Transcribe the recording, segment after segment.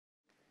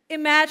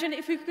Imagine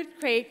if we could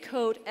create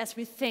code as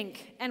we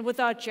think and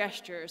with our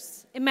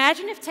gestures.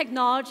 Imagine if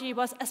technology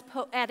was as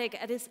poetic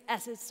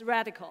as it's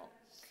radical.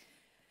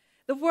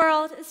 The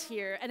world is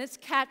here, and it's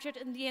captured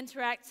in the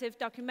interactive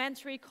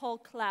documentary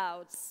called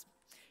Clouds,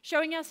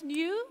 showing us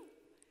new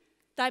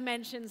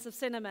dimensions of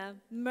cinema,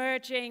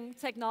 merging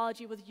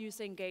technology with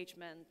user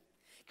engagement,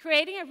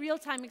 creating a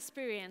real-time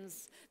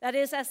experience that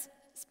is as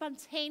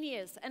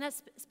spontaneous and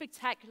as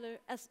spectacular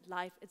as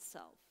life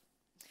itself.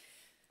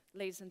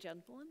 Ladies and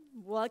gentlemen,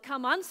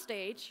 welcome on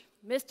stage,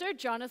 Mr.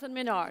 Jonathan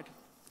Minard.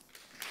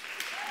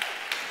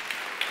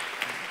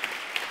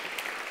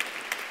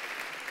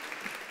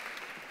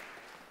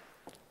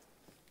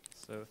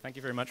 So thank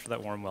you very much for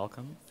that warm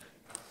welcome.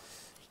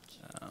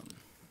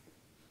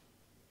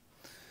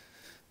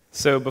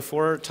 So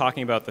before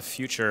talking about the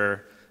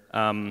future,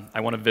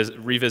 I want to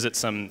revisit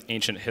some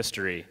ancient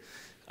history.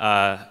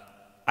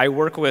 I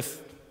work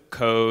with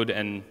code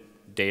and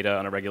data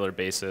on a regular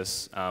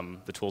basis,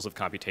 the tools of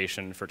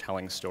computation for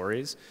telling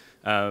stories,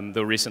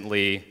 though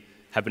recently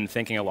have been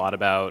thinking a lot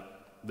about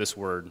this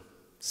word,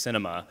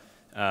 cinema,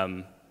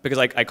 because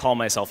I call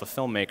myself a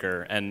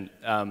filmmaker, and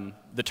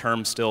the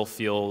term still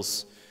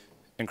feels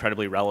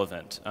incredibly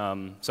relevant.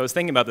 So I was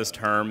thinking about this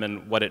term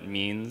and what it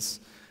means.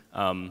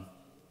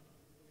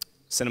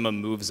 Cinema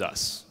moves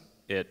us.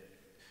 It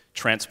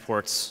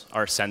transports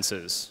our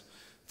senses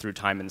through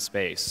time and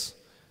space.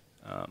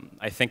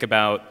 I think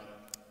about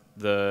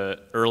the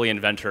early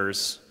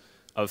inventors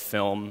of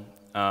film,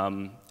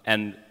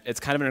 and it's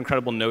kind of an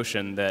incredible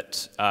notion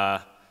that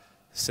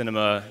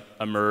cinema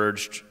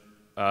emerged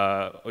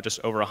just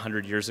over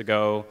 100 years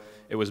ago.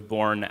 It was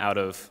born out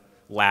of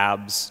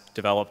labs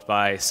developed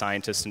by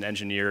scientists and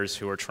engineers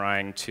who were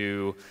trying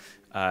to,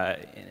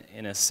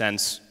 in a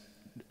sense,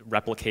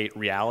 replicate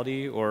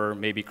reality or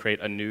maybe create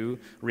a new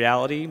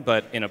reality,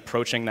 but in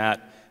approaching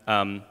that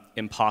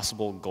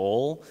impossible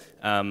goal,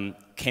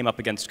 came up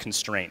against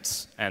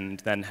constraints and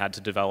then had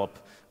to develop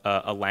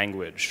a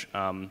language.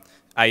 When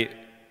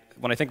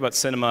I think about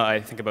cinema, I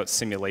think about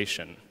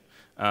simulation.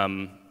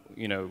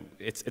 You know,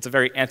 it's a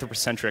very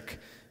anthropocentric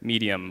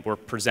medium. We're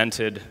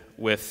presented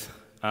with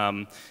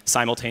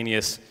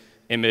simultaneous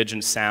image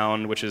and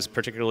sound, which is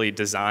particularly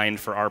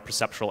designed for our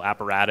perceptual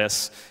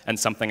apparatus, and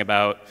something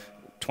about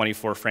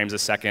 24 frames a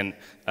second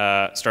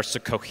starts to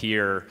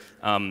cohere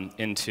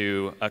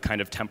into a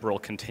kind of temporal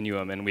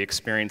continuum, and we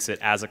experience it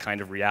as a kind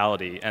of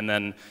reality. And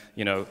then,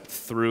 you know,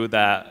 through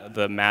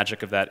the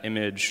magic of that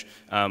image,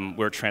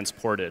 we're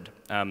transported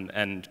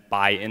and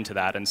buy into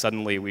that, and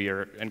suddenly we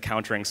are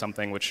encountering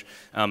something which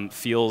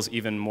feels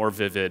even more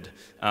vivid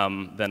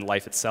than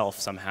life itself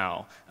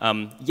somehow.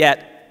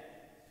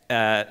 Yet,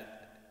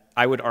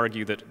 I would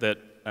argue that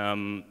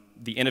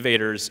the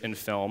innovators in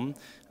film,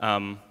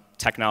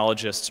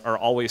 technologists, are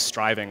always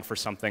striving for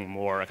something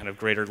more, a kind of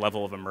greater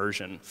level of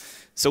immersion.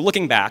 So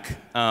looking back,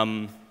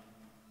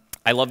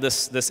 I love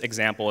this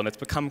example, and it's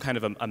become kind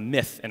of a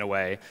myth in a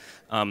way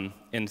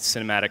in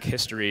cinematic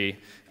history.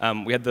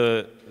 We had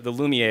the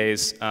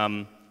Lumieres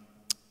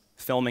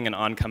filming an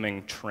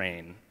oncoming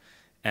train,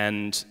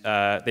 and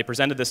they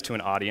presented this to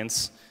an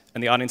audience,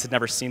 and the audience had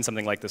never seen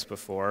something like this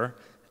before.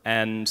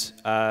 And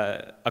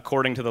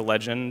according to the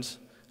legend,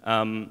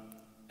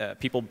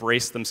 people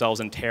braced themselves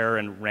in terror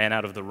and ran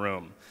out of the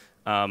room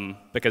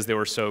because they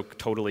were so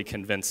totally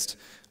convinced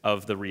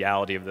of the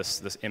reality of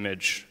this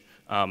image,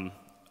 you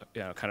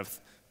know, kind of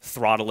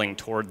throttling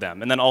toward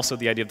them. And then also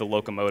the idea of the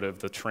locomotive,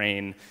 the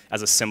train,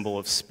 as a symbol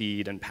of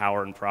speed and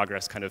power and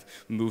progress, kind of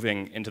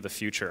moving into the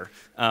future.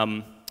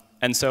 And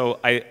so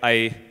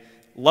I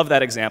love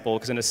that example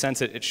because in a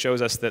sense it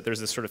shows us that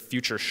there's this sort of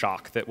future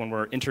shock, that when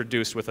we're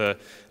introduced with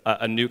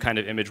a new kind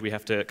of image, we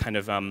have to kind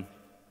of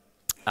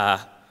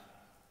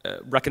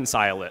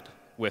reconcile it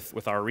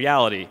with our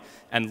reality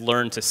and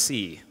learn to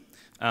see.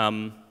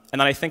 And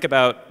then I think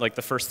about like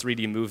the first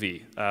 3D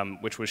movie,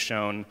 which was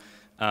shown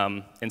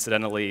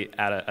incidentally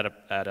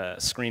at a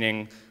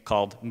screening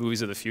called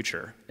Movies of the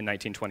Future in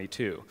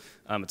 1922.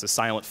 It's a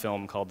silent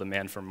film called The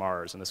Man from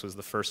Mars, and this was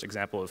the first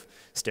example of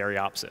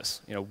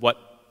stereopsis. You know,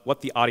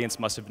 what the audience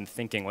must have been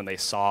thinking when they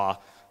saw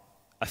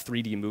a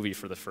 3D movie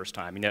for the first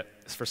time, and yet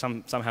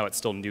somehow it's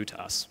still new to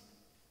us.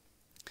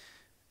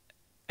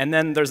 And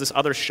then there's this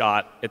other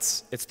shot.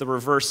 It's the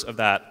reverse of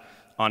that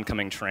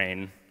oncoming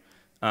train.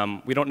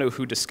 We don't know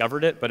who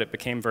discovered it, but it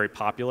became very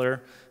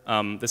popular.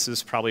 This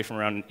is probably from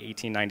around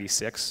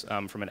 1896,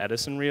 from an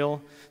Edison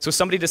reel. So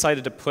somebody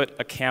decided to put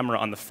a camera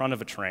on the front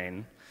of a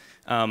train,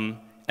 and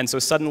so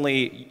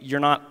suddenly you're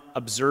not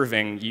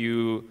observing,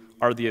 you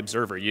are the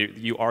observer.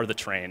 You are the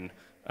train,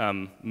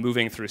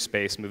 moving through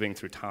space, moving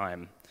through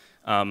time.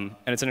 And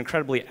it's an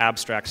incredibly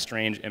abstract,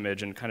 strange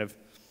image, and kind of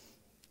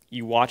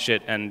you watch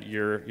it and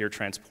you're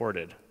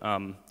transported.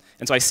 And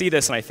so I see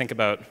this and I think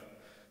about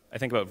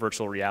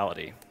virtual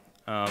reality.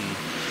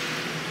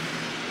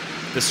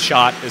 This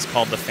shot is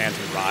called the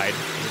Phantom Ride,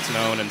 as it's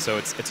known, and so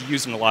it's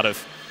used in a lot of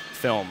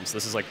films.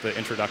 This is like the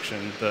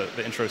introduction,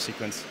 the intro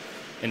sequence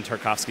in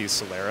Tarkovsky's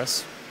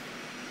Solaris.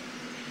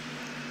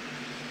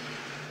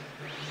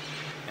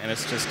 And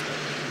it's just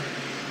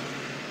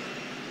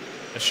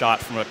a shot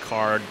from a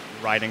car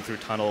riding through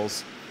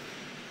tunnels,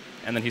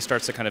 and then he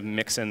starts to kind of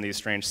mix in these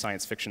strange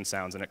science fiction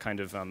sounds, and it kind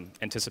of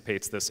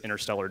anticipates this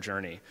interstellar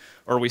journey.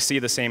 Or we see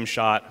the same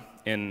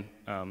shot in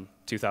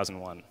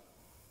 2001.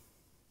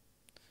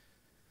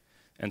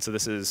 And so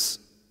this is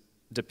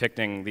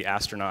depicting the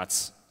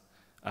astronauts'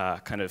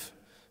 kind of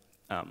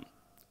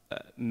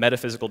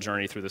metaphysical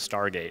journey through the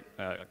Stargate,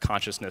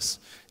 consciousness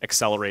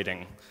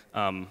accelerating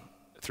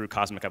through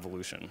cosmic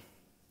evolution.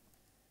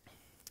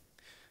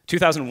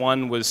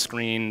 2001 was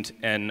screened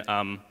in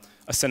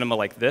a cinema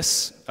like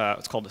this.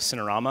 It's called a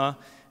Cinerama,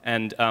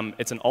 and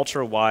it's an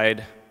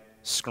ultra-wide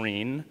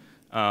screen.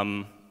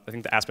 I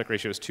think the aspect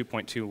ratio is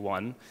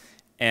 2.21,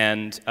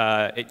 and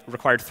it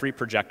required 3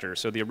 projectors.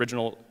 So the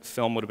original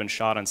film would have been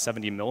shot on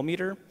 70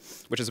 millimeter,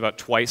 which is about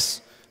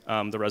twice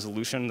the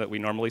resolution that we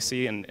normally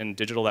see. In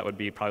digital, that would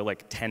be probably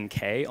like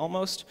 10K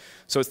almost.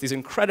 So it's these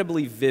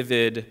incredibly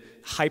vivid,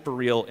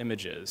 hyper-real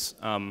images.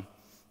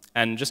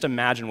 And just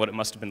imagine what it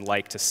must have been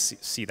like to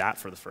see that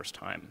for the first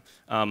time.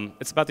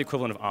 It's about the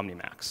equivalent of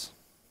Omnimax.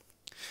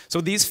 So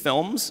these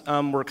films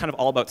were kind of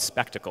all about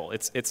spectacle.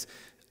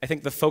 I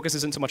think the focus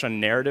isn't so much on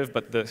narrative,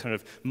 but the kind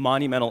of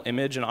monumental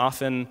image, and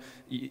often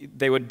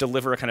they would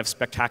deliver a kind of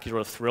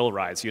spectacular thrill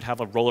ride. So you'd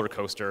have a roller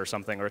coaster or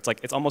something, or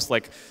it's almost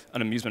like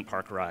an amusement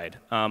park ride.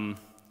 There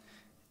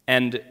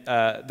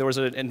was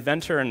an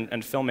inventor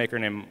and filmmaker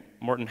named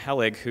Morten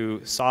Hellig who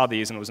saw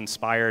these and was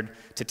inspired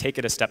to take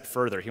it a step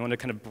further. He wanted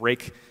to kind of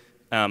break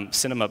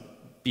cinema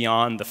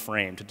beyond the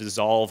frame, to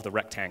dissolve the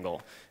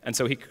rectangle. And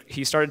so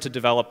he started to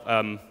develop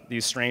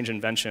these strange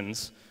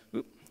inventions.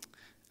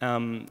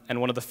 And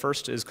one of the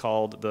first is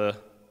called the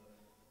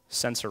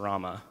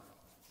Sensorama.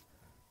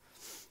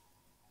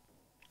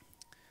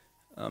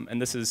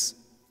 And this is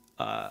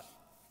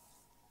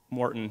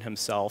Morten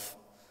himself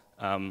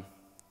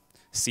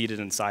seated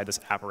inside this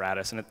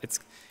apparatus. And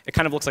it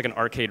kind of looks like an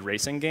arcade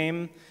racing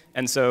game.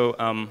 And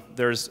so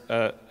there's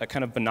a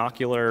kind of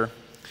binocular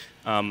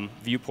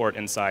viewport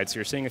inside. So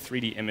you're seeing a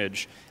 3D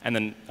image and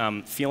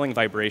then feeling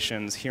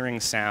vibrations, hearing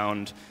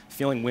sound,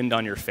 feeling wind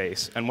on your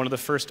face. And one of the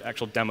first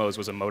actual demos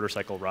was a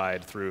motorcycle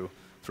ride through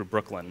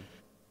Brooklyn.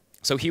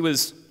 So he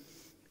was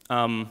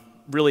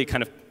really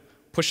kind of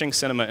pushing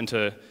cinema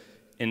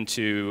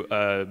into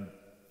a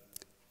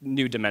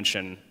new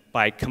dimension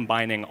by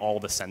combining all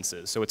the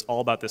senses. So it's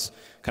all about this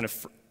kind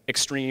of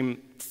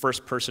extreme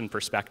first-person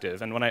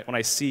perspective. And when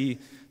I see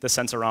the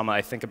Sensorama,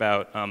 I think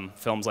about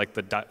films like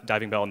The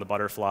Diving Bell and the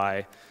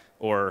Butterfly,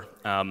 or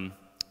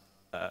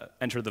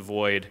Enter the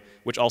Void,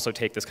 which also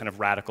take this kind of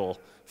radical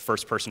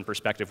first-person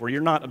perspective, where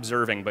you're not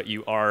observing, but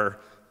you are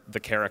the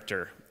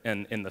character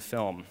in the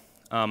film.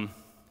 And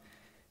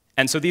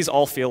so these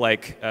all feel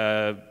like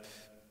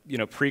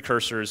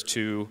precursors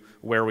to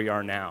where we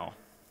are now.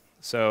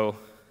 So,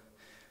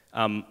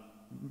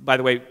 by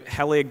the way,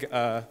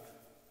 Hellig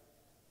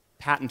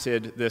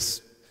patented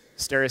this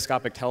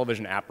stereoscopic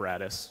television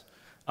apparatus,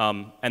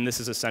 and this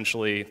is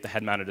essentially the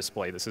head-mounted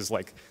display. This is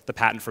like the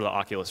patent for the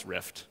Oculus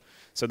Rift.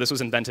 So this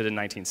was invented in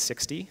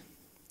 1960,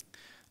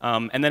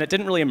 and then it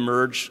didn't really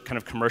emerge kind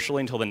of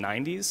commercially until the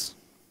 90s.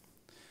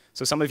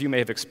 So some of you may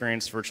have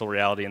experienced virtual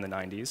reality in the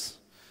 90s,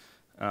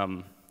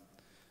 and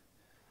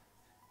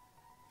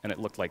it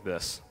looked like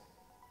this.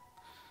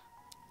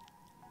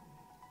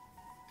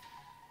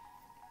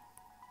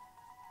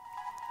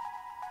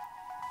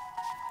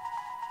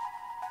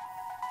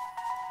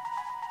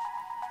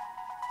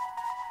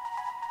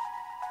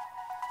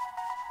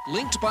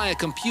 Linked by a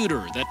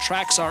computer that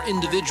tracks our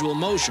individual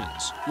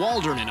motions,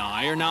 Waldron and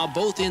I are now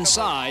both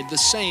inside the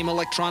same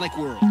electronic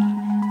world.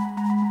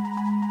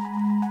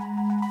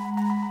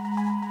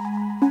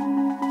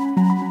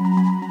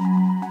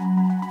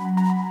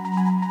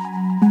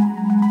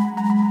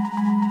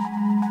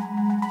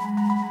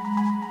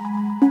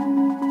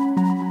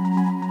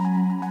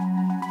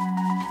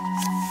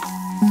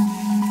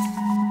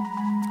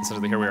 So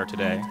here we are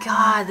today.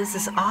 God, this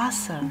is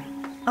awesome.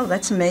 Oh,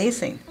 that's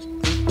amazing.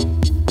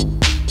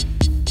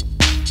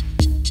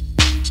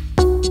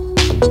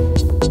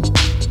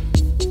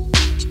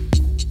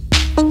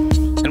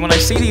 When I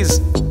see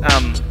these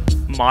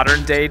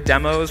modern-day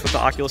demos with the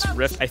Oculus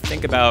Rift, I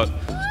think about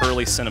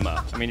early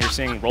cinema. I mean, you're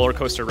seeing roller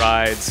coaster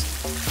rides,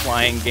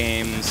 flying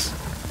games,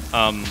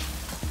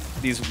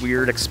 these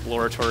weird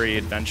exploratory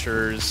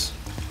adventures.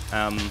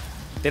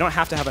 They don't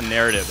have to have a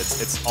narrative.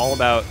 It's all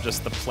about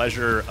just the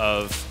pleasure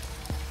of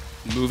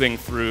moving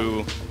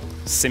through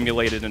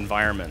simulated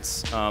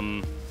environments.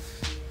 And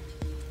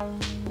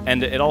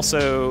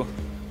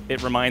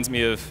it reminds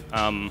me of,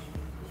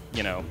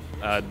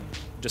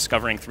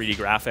 discovering 3D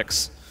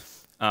graphics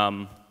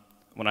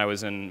when I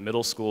was in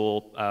middle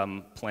school,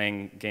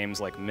 playing games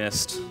like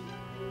Myst.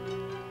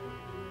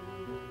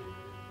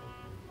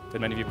 Did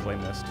many of you play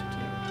Myst?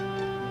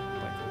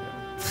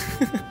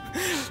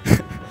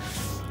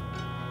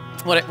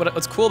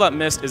 What's cool about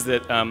Myst is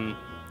that,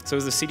 so it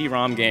was a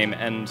CD-ROM game,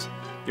 and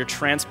you're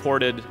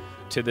transported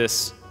to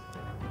this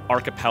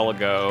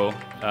archipelago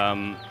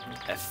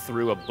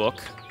through a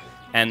book,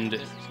 and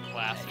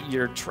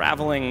you're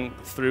traveling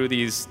through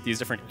these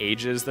different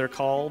ages, they're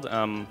called,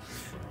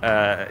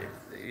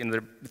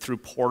 through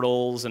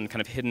portals and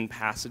kind of hidden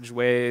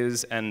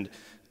passageways, and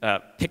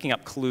picking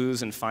up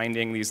clues and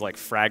finding these like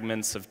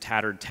fragments of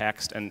tattered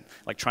text and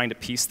like trying to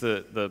piece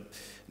the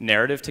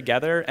narrative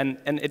together. And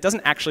it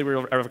doesn't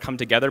actually ever come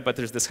together, but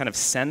there's this kind of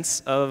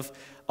sense of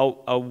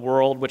a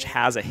world which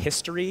has a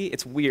history.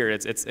 It's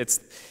weird.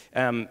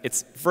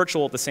 It's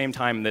virtual at the same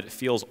time that it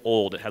feels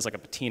old. It has like a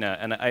patina,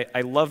 and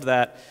I love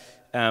that.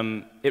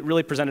 It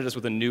really presented us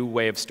with a new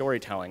way of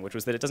storytelling, which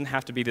was that it doesn't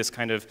have to be this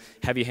kind of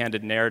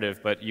heavy-handed narrative,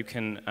 but you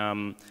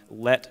can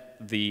let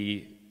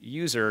the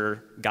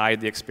user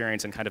guide the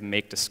experience and kind of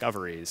make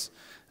discoveries.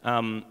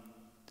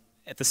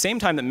 At the same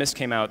time that Mist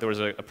came out, there was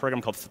a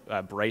program called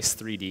Bryce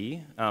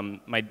 3D.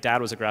 My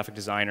dad was a graphic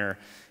designer,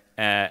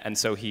 and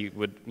so he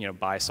would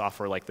buy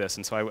software like this.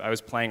 And so I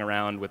was playing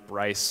around with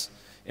Bryce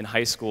in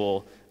high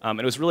school, and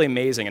it was really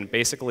amazing. And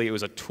basically, it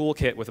was a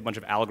toolkit with a bunch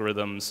of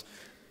algorithms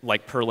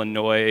like Perlin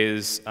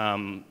noise,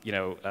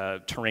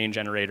 terrain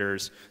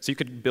generators. So you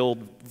could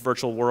build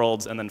virtual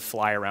worlds and then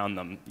fly around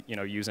them,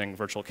 using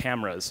virtual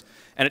cameras.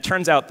 And it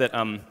turns out that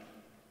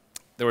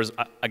there was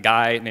a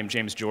guy named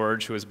James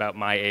George who was about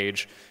my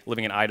age,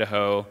 living in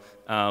Idaho,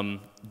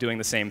 doing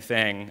the same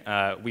thing.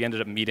 We ended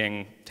up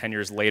meeting 10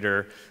 years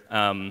later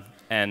and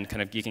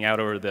kind of geeking out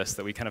over this,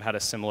 that we kind of had a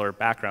similar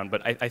background.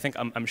 But I think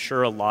I'm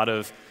sure a lot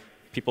of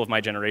people of my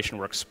generation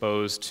were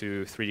exposed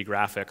to 3D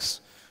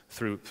graphics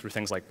through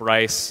things like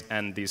Bryce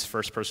and these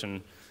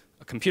first-person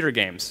computer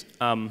games.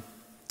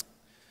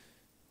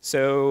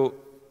 So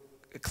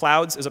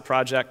Clouds is a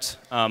project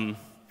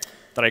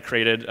that I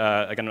created.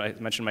 Again, I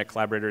mentioned my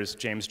collaborator is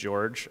James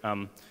George.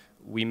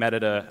 We met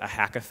at a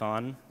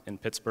hackathon in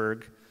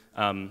Pittsburgh.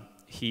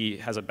 He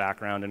has a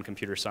background in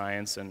computer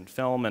science and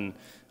film, and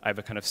I have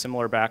a kind of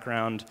similar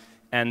background.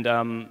 And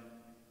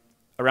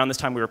around this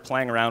time, we were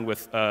playing around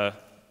with the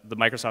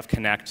Microsoft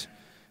Kinect,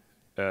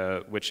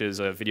 which is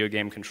a video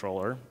game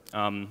controller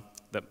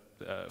that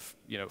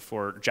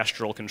for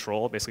gestural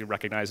control, basically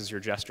recognizes your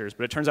gestures.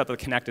 But it turns out that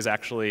the Kinect is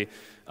actually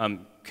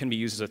can be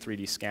used as a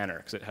 3D scanner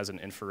because it has an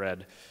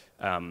infrared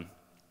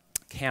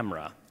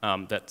camera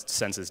that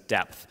senses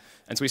depth.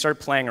 And so we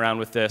started playing around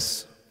with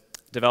this,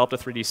 developed a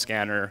 3D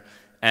scanner,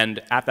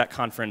 and at that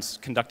conference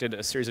conducted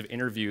a series of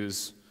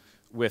interviews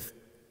with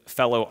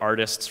fellow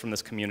artists from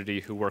this community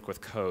who work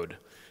with code.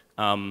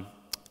 And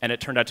it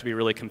turned out to be a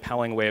really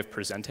compelling way of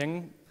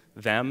presenting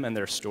them and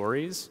their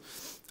stories.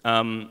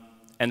 And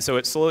so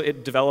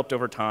it developed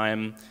over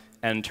time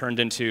and turned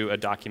into a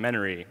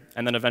documentary.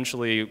 And then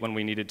eventually, when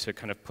we needed to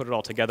kind of put it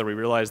all together, we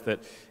realized that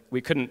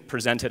we couldn't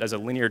present it as a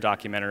linear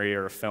documentary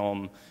or a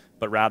film,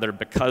 but rather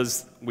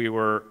because we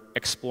were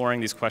exploring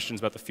these questions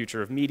about the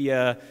future of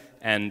media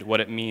and what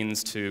it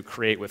means to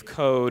create with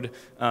code,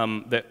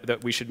 that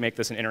we should make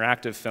this an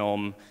interactive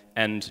film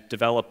and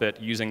develop it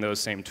using those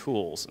same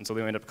tools. And so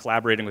we ended up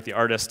collaborating with the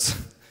artists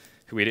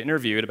who we had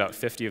interviewed, about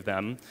 50 of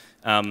them,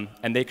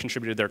 and they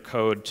contributed their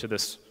code to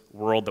this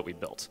world that we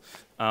built.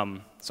 So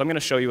I'm going to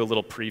show you a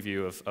little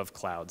preview of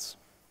Clouds.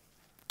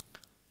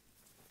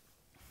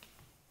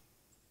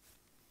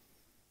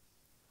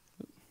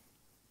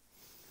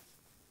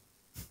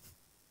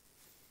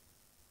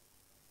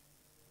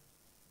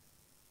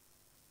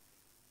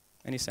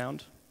 Any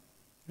sound?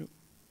 Nope.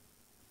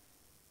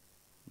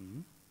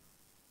 Mm-hmm.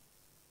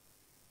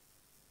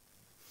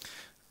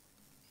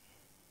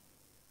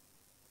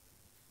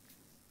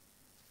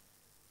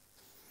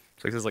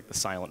 So this is like the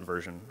silent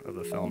version of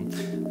the film.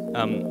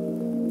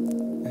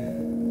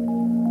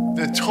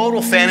 The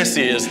total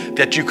fantasy is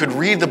that you could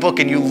read the book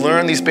and you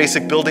learn these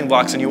basic building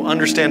blocks and you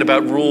understand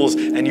about rules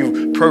and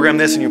you program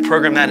this and you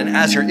program that, and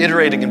as you're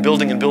iterating and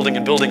building and building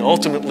and building,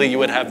 ultimately you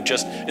would have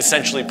just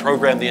essentially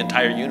programmed the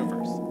entire universe.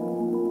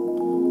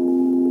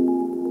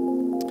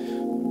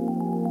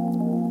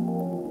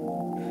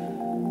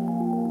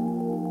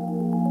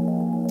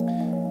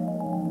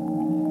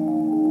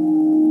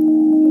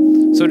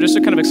 So just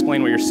to kind of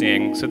explain what you're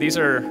seeing, so these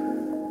are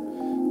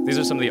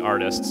some of the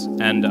artists,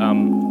 and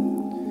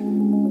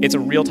it's a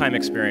real-time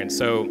experience.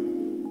 So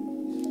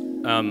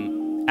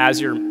as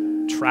you're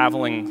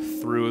traveling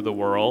through the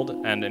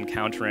world and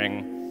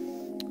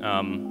encountering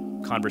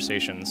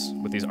conversations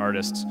with these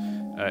artists,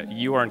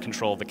 you are in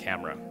control of the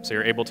camera. So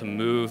you're able to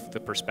move the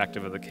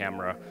perspective of the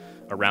camera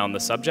around the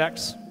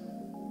subjects.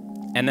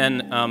 And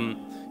then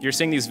you're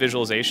seeing these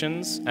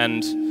visualizations,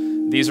 and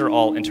these are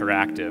all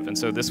interactive. And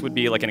so this would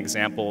be like an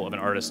example of an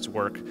artist's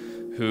work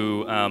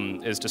who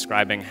is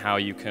describing how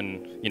you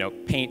can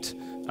paint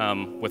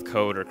with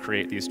code or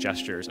create these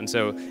gestures. And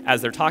so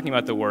as they're talking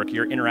about the work,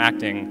 you're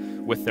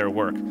interacting with their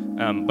work.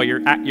 But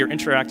you're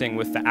interacting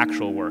with the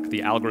actual work.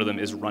 The algorithm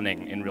is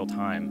running in real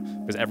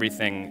time because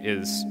everything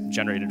is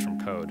generated from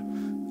code.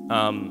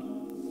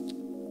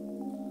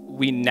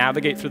 We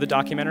navigate through the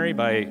documentary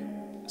by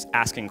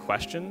asking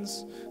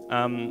questions.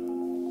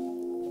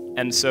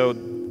 And so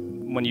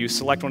when you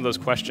select one of those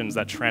questions,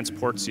 that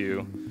transports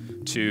you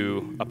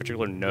to a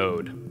particular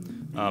node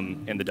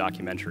in the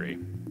documentary.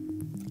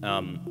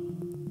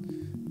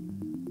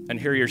 And and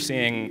here you're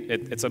seeing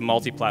it's a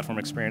multi-platform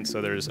experience, so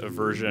there's a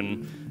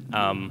version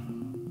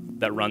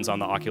that runs on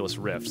the Oculus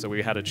Rift. So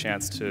we had a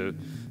chance to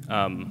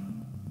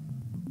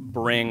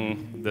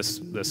bring this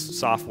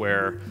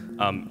software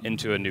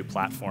into a new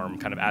platform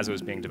kind of as it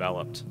was being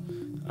developed.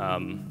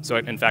 So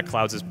in fact,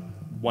 Clouds is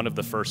one of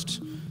the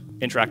first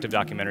interactive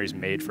documentaries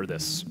made for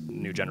this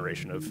new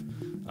generation of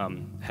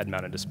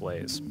head-mounted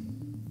displays.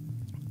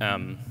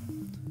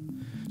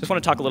 Just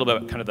want to talk a little bit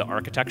about kind of the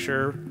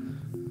architecture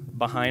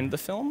behind the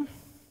film.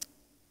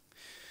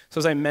 So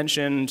as I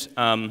mentioned,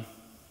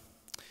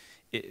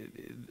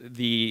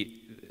 the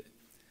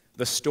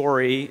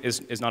story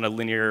is not a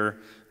linear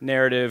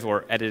narrative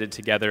or edited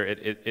together.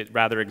 It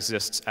rather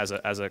exists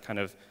as a kind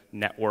of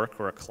network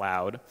or a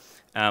cloud.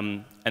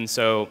 And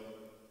so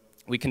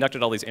we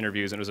conducted all these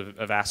interviews, and it was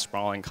a vast,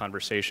 sprawling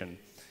conversation.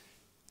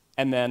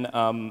 And then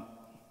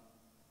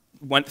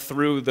went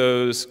through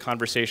those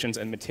conversations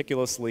and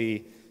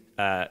meticulously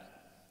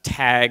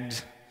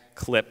tagged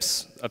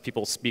clips of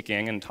people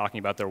speaking and talking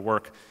about their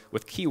work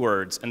with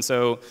keywords. And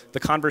so the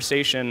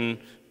conversation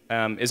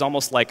is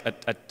almost like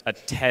a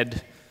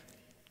TED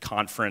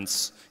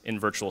conference in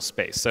virtual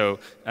space. So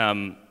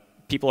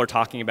people are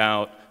talking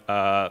about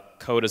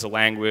code as a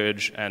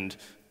language and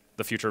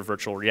the future of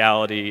virtual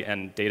reality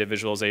and data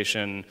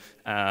visualization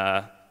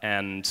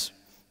and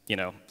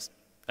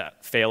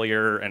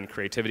failure and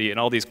creativity and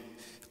all these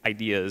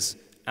ideas.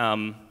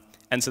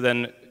 And so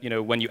then,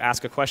 when you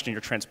ask a question,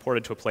 you're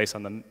transported to a place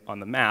on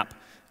the map,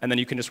 and then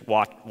you can just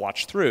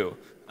watch through.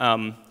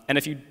 And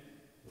if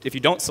you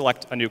don't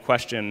select a new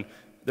question,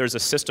 there's a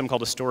system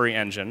called a story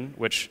engine,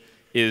 which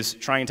is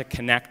trying to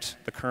connect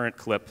the current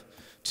clip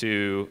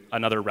to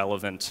another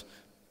relevant,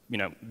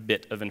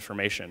 bit of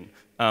information.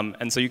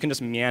 And so you can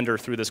just meander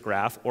through this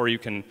graph, or you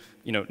can,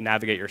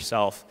 navigate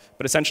yourself.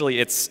 But essentially,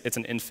 it's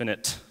an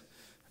infinite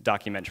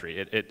documentary.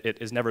 It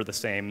is never the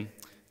same.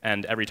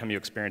 And every time you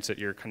experience it,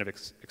 you're kind of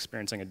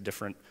experiencing a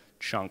different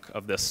chunk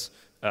of this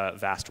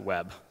vast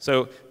web.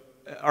 So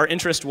our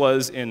interest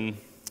was in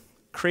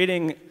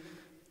creating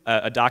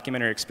a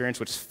documentary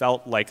experience which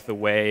felt like the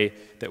way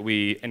that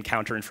we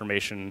encounter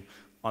information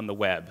on the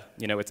web.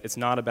 It's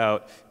not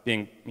about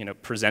being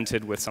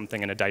presented with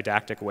something in a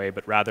didactic way,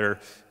 but rather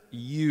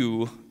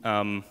you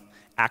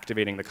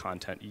activating the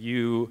content,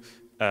 you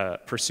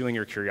pursuing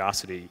your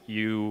curiosity,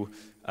 you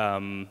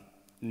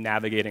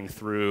navigating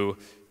through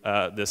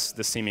this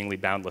seemingly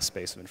boundless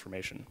space of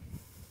information.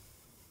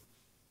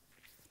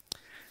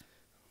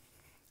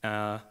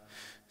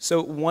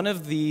 So one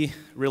of the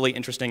really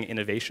interesting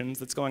innovations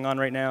that's going on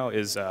right now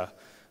is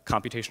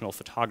computational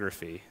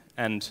photography.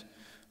 And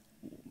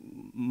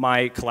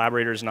my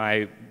collaborators and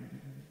I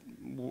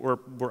were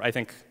I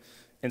think,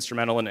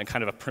 instrumental in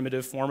kind of a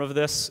primitive form of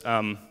this.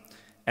 And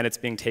it's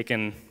being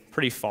taken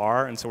pretty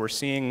far. And so we're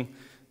seeing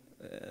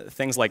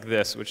things like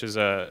this, which is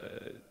a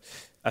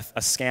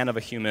scan of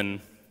a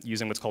human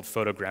using what's called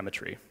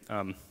photogrammetry.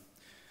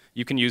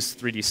 You can use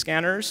 3D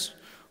scanners,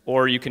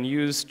 or you can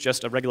use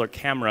just a regular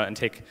camera and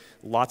take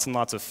lots and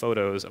lots of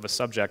photos of a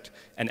subject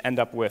and end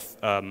up with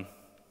a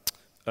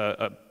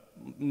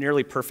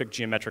nearly perfect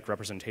geometric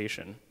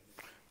representation.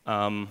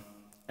 And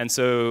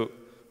so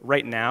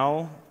right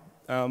now,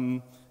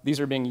 these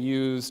are being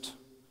used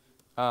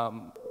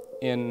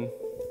in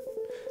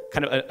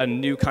kind of a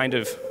new kind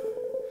of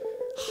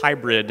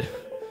hybrid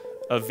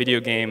of video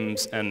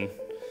games and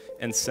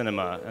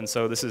cinema. And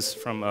so this is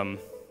from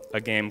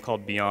a game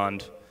called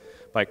Beyond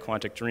by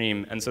Quantic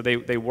Dream. And so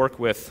they work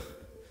with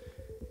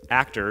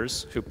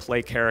actors who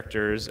play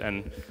characters,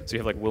 and so you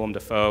have like Willem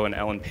Dafoe and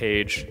Ellen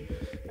Page,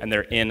 and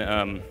they're in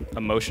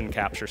a motion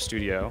capture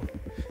studio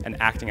and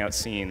acting out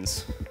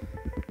scenes.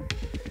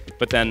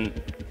 But then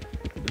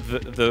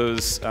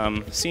those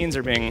scenes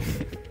are being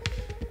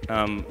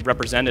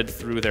represented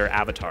through their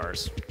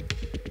avatars.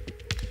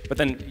 But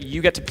then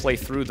you get to play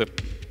through the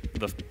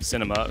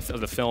cinema,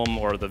 the film,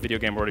 or the video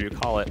game, or whatever you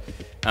call it,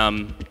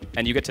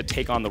 and you get to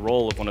take on the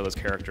role of one of those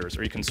characters,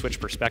 or you can switch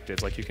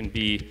perspectives. Like you can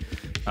be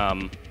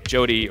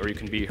Jodie, or you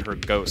can be her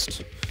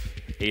ghost,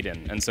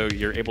 Aiden. And so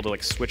you're able to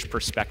like switch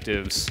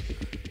perspectives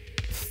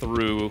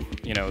through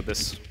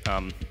this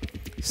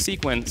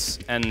sequence,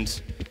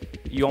 and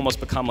you almost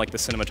become like the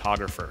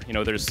cinematographer.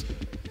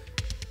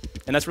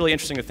 And that's really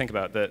interesting to think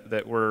about.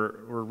 That we're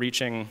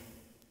reaching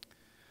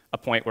a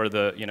point where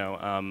the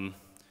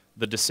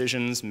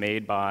decisions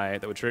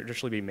that would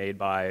traditionally be made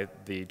by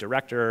the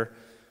director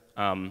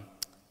and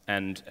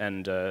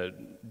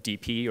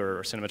DP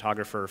or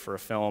cinematographer for a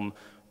film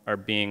are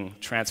being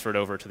transferred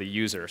over to the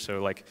user.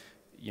 So like,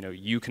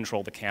 you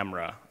control the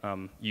camera,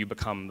 you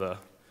become the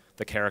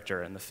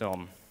character in the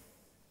film.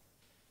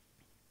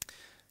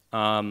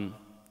 And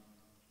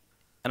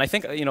I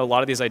think a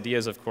lot of these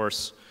ideas, of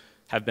course,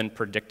 have been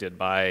predicted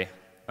by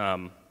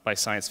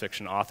science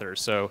fiction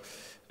authors. So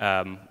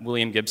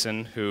William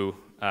Gibson, who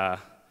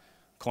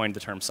coined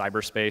the term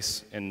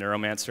cyberspace in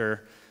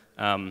Neuromancer,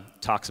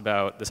 talks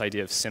about this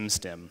idea of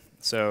SimStim.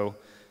 So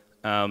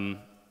in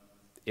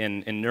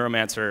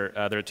Neuromancer,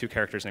 there are two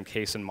characters named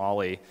Case and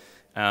Molly,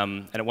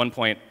 and at one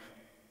point,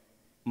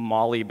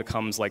 Molly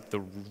becomes like the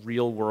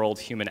real world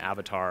human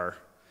avatar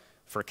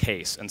for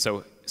Case. And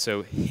so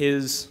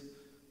his,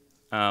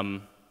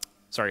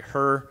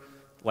 her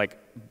like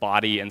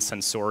body and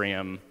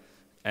sensorium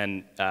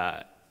and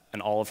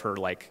all of her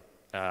like,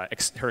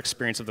 her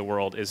experience of the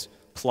world is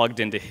plugged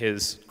into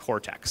his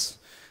cortex.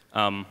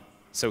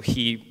 So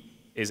he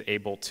is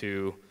able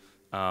to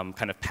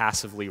kind of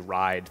passively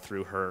ride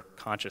through her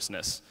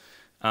consciousness.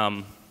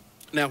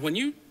 Now, when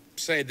you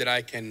say that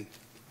I can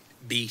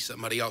be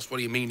somebody else, what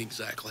do you mean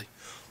exactly?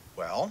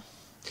 Well,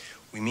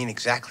 we mean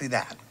exactly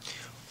that.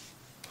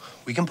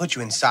 We can put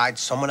you inside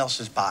someone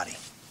else's body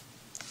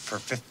for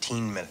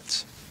 15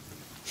 minutes.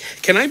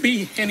 Can I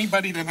be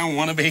anybody that I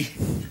want to be?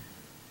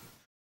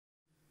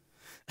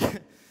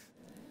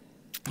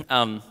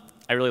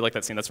 I really like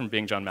that scene. That's from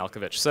Being John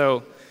Malkovich.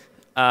 So,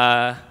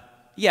 yeah,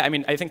 I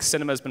mean, I think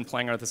cinema has been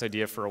playing around with this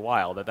idea for a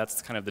while, that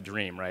that's kind of the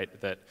dream, right?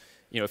 That,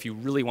 you know, if you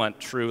really want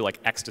true, like,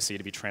 ecstasy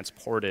to be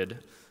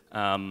transported,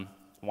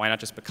 why not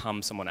just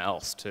become someone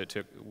else?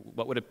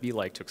 What would it be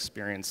like to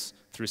experience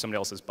through somebody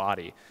else's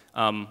body?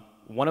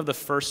 One of the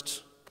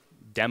first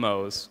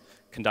demos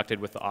conducted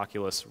with the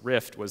Oculus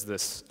Rift was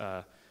this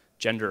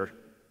gender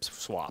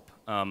swap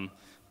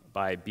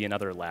by Be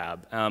Another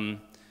Lab.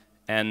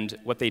 And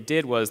what they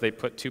did was they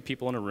put two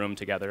people in a room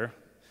together.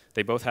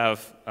 They both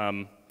have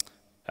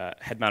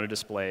head-mounted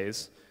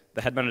displays.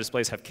 The head-mounted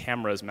displays have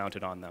cameras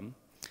mounted on them.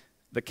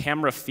 The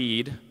camera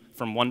feed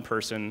from one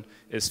person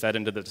is fed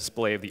into the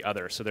display of the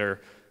other, so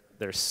their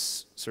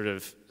sort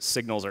of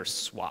signals are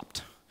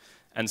swapped.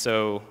 And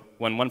so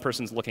when one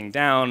person's looking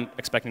down,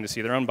 expecting to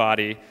see their own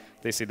body,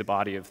 they see the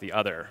body of the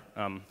other,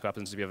 who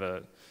happens to be of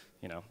a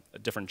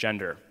different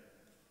gender.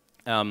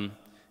 And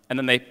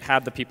then they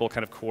had the people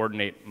kind of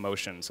coordinate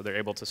motion, so they're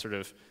able to sort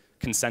of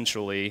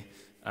consensually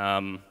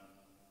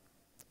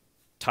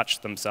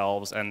touch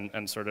themselves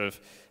and sort of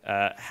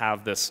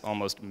have this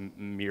almost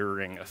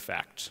mirroring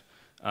effect.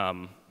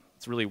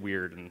 It's really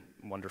weird and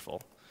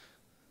wonderful.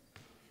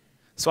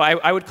 So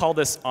I would call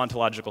this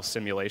ontological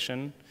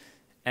simulation.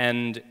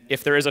 And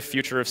if there is a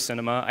future of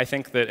cinema, I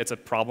think that it's a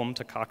problem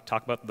to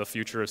talk about the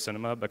future of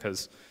cinema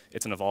because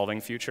it's an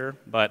evolving future.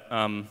 But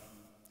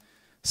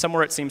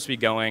somewhere it seems to be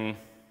going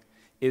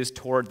is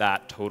toward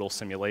that total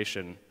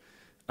simulation.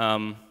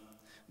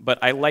 But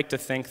I like to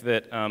think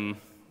that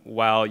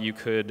while you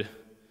could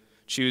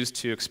choose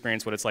to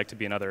experience what it's like to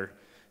be another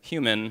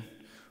human,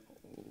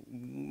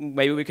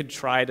 maybe we could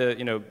try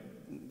to,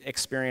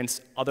 experience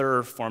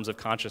other forms of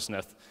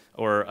consciousness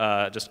or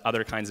just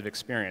other kinds of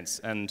experience.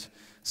 And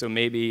so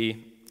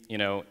maybe,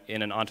 in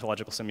an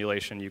ontological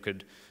simulation, you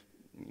could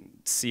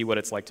see what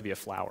it's like to be a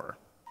flower.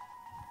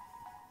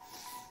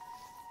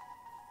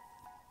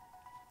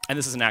 And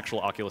this is an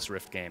actual Oculus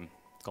Rift game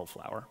called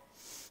Flower.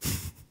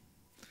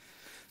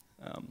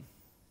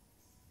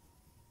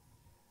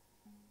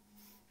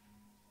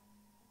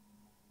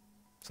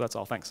 So that's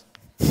all, thanks.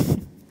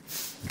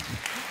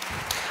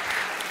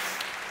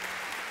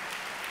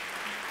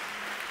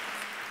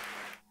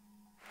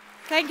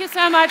 Thank you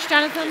so much,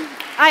 Jonathan.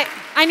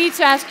 I need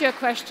to ask you a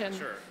question.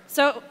 Sure.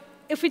 So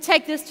if we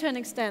take this to an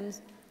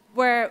extent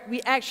where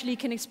we actually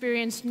can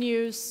experience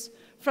news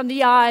from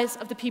the eyes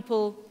of the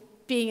people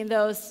being in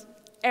those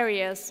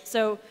areas.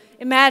 So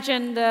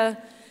imagine the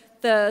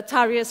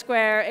Tahrir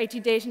Square, 80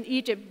 days in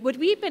Egypt. Would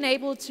we have been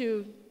able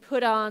to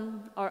put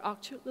on our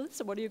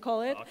Oculus, or what do you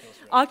call it?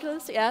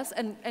 Oculus, yes,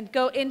 and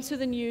go into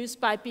the news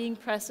by being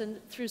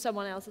present through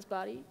someone else's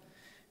body?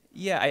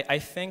 Yeah, I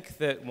think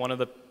that one of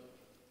the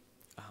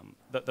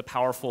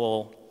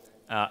powerful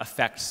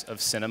effects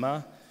of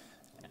cinema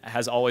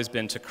has always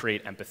been to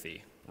create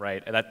empathy,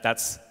 right?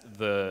 That's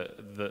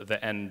the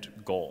end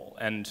goal.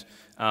 And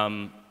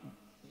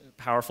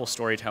powerful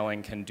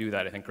storytelling can do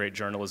that. I think great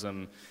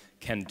journalism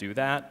can do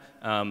that.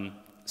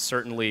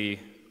 Certainly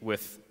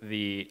with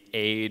the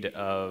aid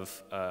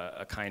of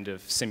a kind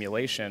of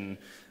simulation,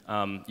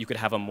 you could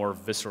have a more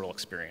visceral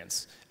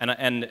experience.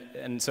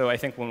 And so I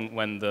think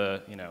when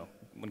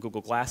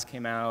Google Glass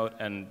came out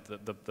and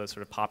the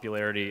sort of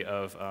popularity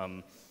of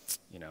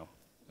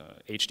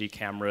HD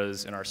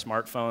cameras in our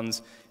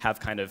smartphones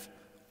have kind of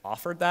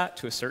offered that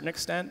to a certain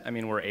extent. I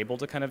mean, we're able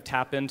to kind of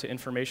tap into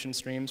information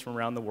streams from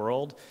around the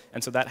world,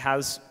 and so that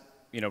has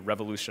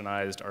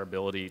revolutionized our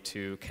ability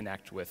to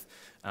connect with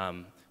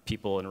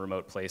people in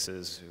remote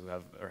places who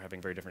are having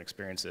very different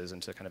experiences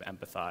and to kind of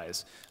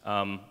empathize.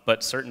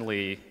 But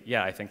certainly,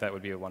 yeah, I think that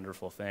would be a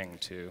wonderful thing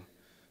to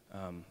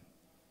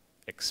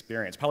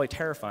experience. Probably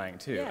terrifying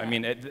too. Yeah. I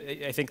mean,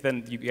 I think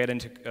then you get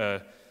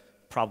into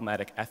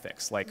problematic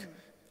ethics, like,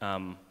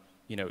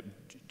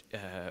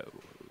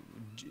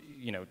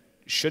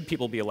 should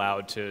people be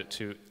allowed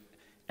to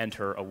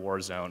enter a war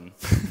zone?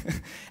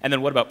 And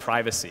then what about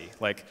privacy?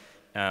 Like,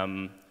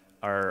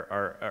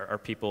 are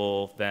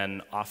people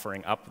then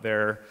offering up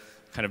their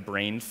kind of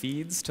brain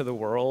feeds to the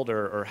world,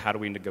 or how do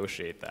we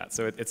negotiate that?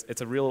 So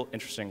it's a real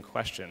interesting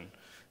question,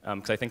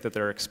 because I think that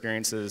there are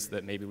experiences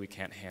that maybe we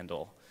can't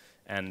handle.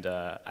 And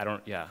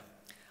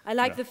I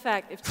like the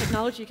fact if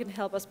technology can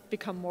help us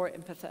become more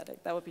empathetic,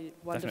 that would be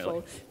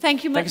wonderful. Definitely.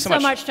 Thank you Thank you so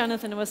much,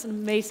 Jonathan. It was an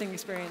amazing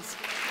experience.